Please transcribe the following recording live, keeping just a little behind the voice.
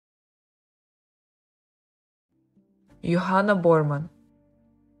Johanna Bormann,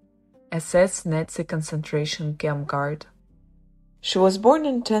 SS Nazi concentration camp guard. She was born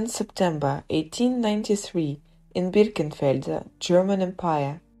on 10 September 1893 in Birkenfelde, German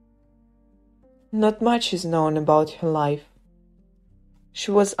Empire. Not much is known about her life.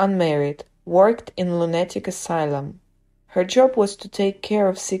 She was unmarried, worked in lunatic asylum. Her job was to take care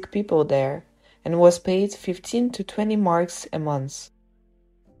of sick people there, and was paid 15 to 20 marks a month.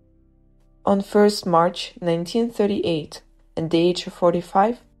 On 1st March 1938, at the age of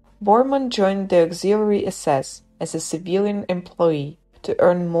 45, Borman joined the auxiliary SS as a civilian employee to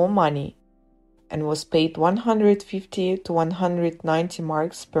earn more money, and was paid 150 to 190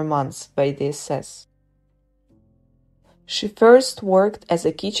 marks per month by the SS. She first worked as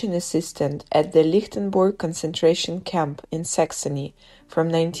a kitchen assistant at the Lichtenburg concentration camp in Saxony from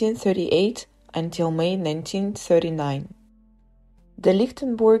 1938 until May 1939. The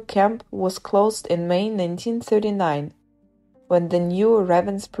Lichtenburg camp was closed in May 1939, when the new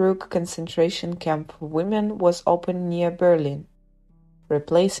Ravensbrück concentration camp for women was opened near Berlin,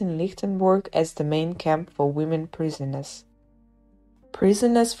 replacing Lichtenburg as the main camp for women prisoners.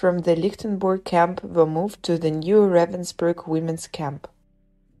 Prisoners from the Lichtenburg camp were moved to the new Ravensbrück women's camp.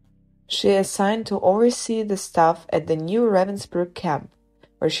 She assigned to oversee the staff at the new Ravensbrück camp,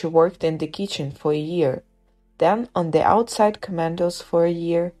 where she worked in the kitchen for a year, then on the outside commandos for a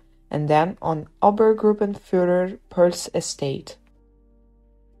year, and then on Obergruppenführer Perl's estate.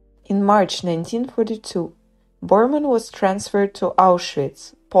 In March 1942, Borman was transferred to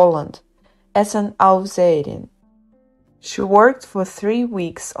Auschwitz, Poland, as an Aufseherin. She worked for 3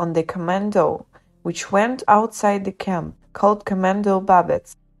 weeks on the commando, which went outside the camp, called Commando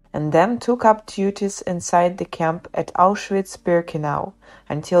Babets, and then took up duties inside the camp at Auschwitz-Birkenau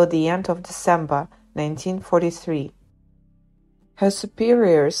until the end of December 1943. Her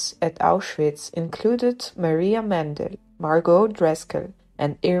superiors at Auschwitz included Maria Mendel, Margot Dreskel,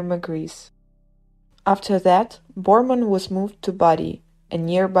 and Irma Gries. After that, Borman was moved to Body, a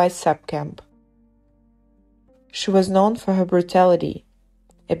nearby subcamp. She was known for her brutality,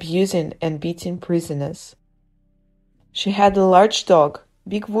 abusing and beating prisoners. She had a large dog,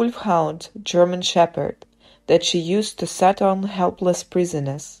 big wolfhound, German Shepherd, that she used to set on helpless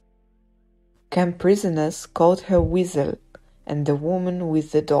prisoners. Camp prisoners called her Wiesel, and the woman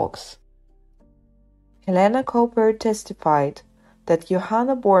with the dogs. Helena Koper testified that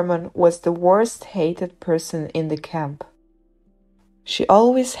Johanna Bormann was the worst hated person in the camp. She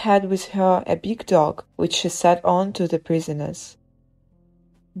always had with her a big dog, which she sat on to the prisoners.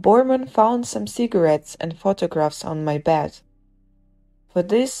 Bormann found some cigarettes and photographs on my bed. For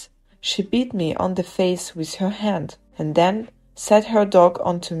this, she beat me on the face with her hand and then set her dog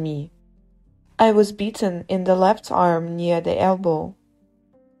onto me. I was beaten in the left arm near the elbow.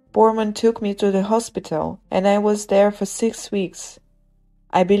 Bormann took me to the hospital, and I was there for 6 weeks.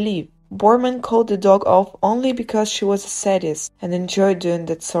 I believe Bormann called the dog off only because she was a sadist and enjoyed doing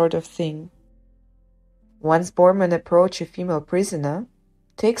that sort of thing. Once Bormann approached a female prisoner,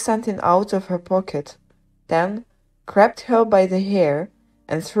 took something out of her pocket, then grabbed her by the hair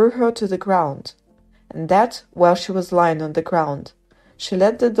and threw her to the ground, and that while she was lying on the ground. She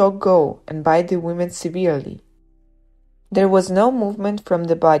let the dog go and bite the woman severely. There was no movement from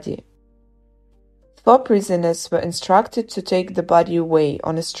the body. 4 prisoners were instructed to take the body away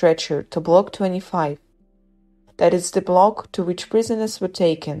on a stretcher to Block 25. That is the block to which prisoners were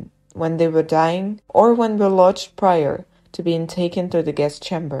taken when they were dying or when were lodged prior to being taken to the gas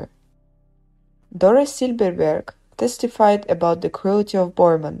chamber. Dora Silberberg testified about the cruelty of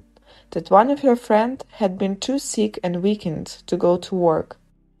Bormann, that one of her friends had been too sick and weakened to go to work.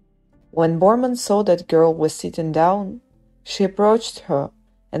 When Bormann saw that girl was sitting down, she approached her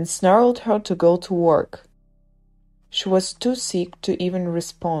and snarled her to go to work. She was too sick to even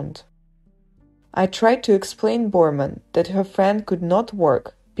respond. I tried to explain Bormann that her friend could not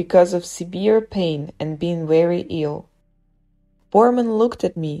work because of severe pain and being very ill. Bormann looked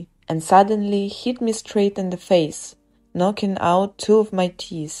at me and suddenly hit me straight in the face, knocking out 2 of my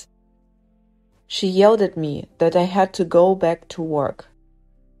teeth. She yelled at me that I had to go back to work.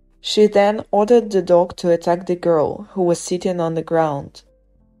 She then ordered the dog to attack the girl who was sitting on the ground.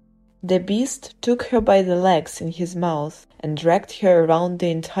 The beast took her by the legs in his mouth and dragged her around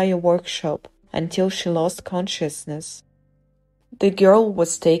the entire workshop until she lost consciousness. The girl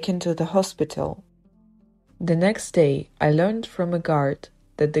was taken to the hospital. The next day, I learned from a guard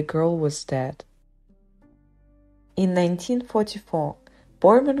that the girl was dead. In 1944,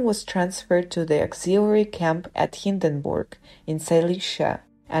 Bormann was transferred to the auxiliary camp at Hindenburg in Silesia,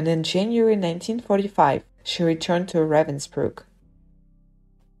 and in January 1945 she returned to Ravensbrück.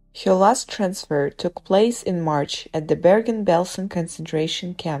 Her last transfer took place in March at the Bergen-Belsen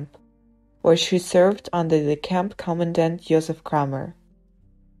concentration camp, where she served under the camp commandant Josef Kramer.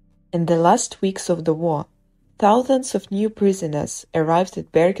 In the last weeks of the war, thousands of new prisoners arrived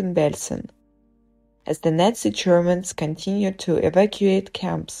at Bergen-Belsen, as the Nazi Germans continued to evacuate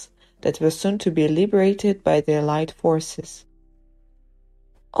camps that were soon to be liberated by the Allied forces.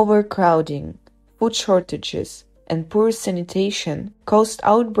 Overcrowding, food shortages, and poor sanitation caused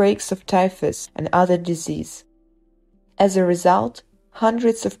outbreaks of typhus and other disease. As a result,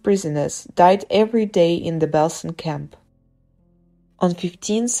 hundreds of prisoners died every day in the Belsen camp. On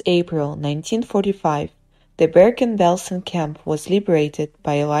 15 April 1945, the Bergen-Belsen camp was liberated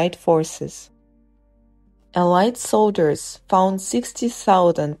by Allied forces. Allied soldiers found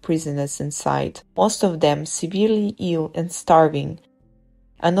 60,000 prisoners inside, most of them severely ill and starving,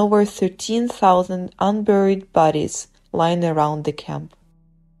 and over 13,000 unburied bodies lying around the camp.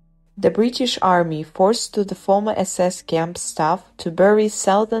 The British Army forced the former SS camp staff to bury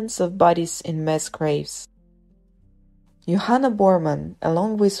thousands of bodies in mass graves. Johanna Bormann,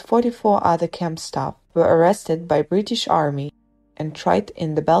 along with 44 other camp staff, were arrested by British Army and tried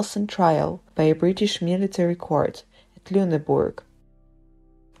in the Belsen trial by a British military court at Lichtenburg.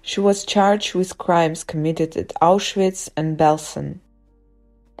 She was charged with crimes committed at Auschwitz and Belsen.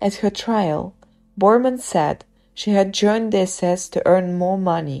 At her trial, Borman said she had joined the SS to earn more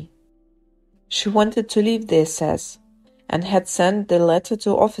money. She wanted to leave the SS and had sent the letter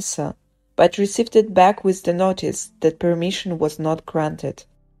to officer, but received it back with the notice that permission was not granted.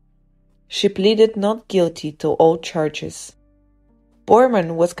 She pleaded not guilty to all charges.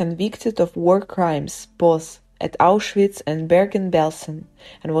 Borman was convicted of war crimes both at Auschwitz and Bergen-Belsen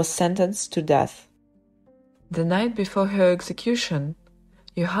and was sentenced to death. The night before her execution,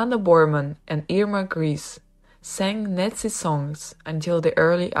 Johanna Bormann and Irma Gries sang Nazi songs until the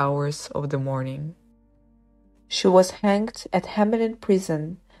early hours of the morning. She was hanged at Hamelin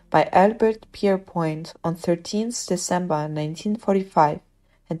prison by Albert Pierrepoint on 13 December 1945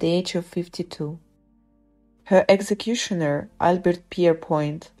 at the age of 52. Her executioner, Albert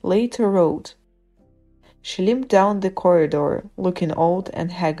Pierrepoint, later wrote, "She limped down the corridor, looking old and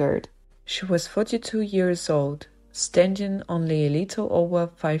haggard. She was 42 years old, standing only a little over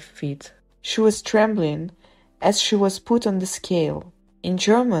 5 feet. She was trembling as she was put on the scale. In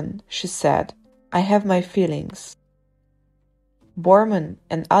German, she said, 'I have my feelings.'" Borman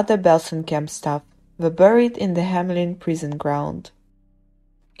and other Belsen camp staff were buried in the Hamelin prison ground.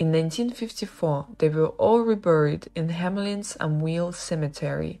 In 1954, they were all reburied in Hamelin's Amwil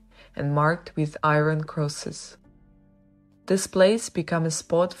cemetery and marked with iron crosses. This place became a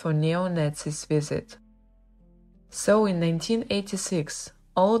spot for neo-Nazis' visit. So in 1986,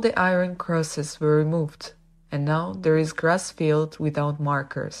 all the iron crosses were removed, and now there is grass field without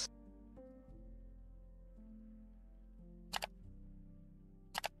markers.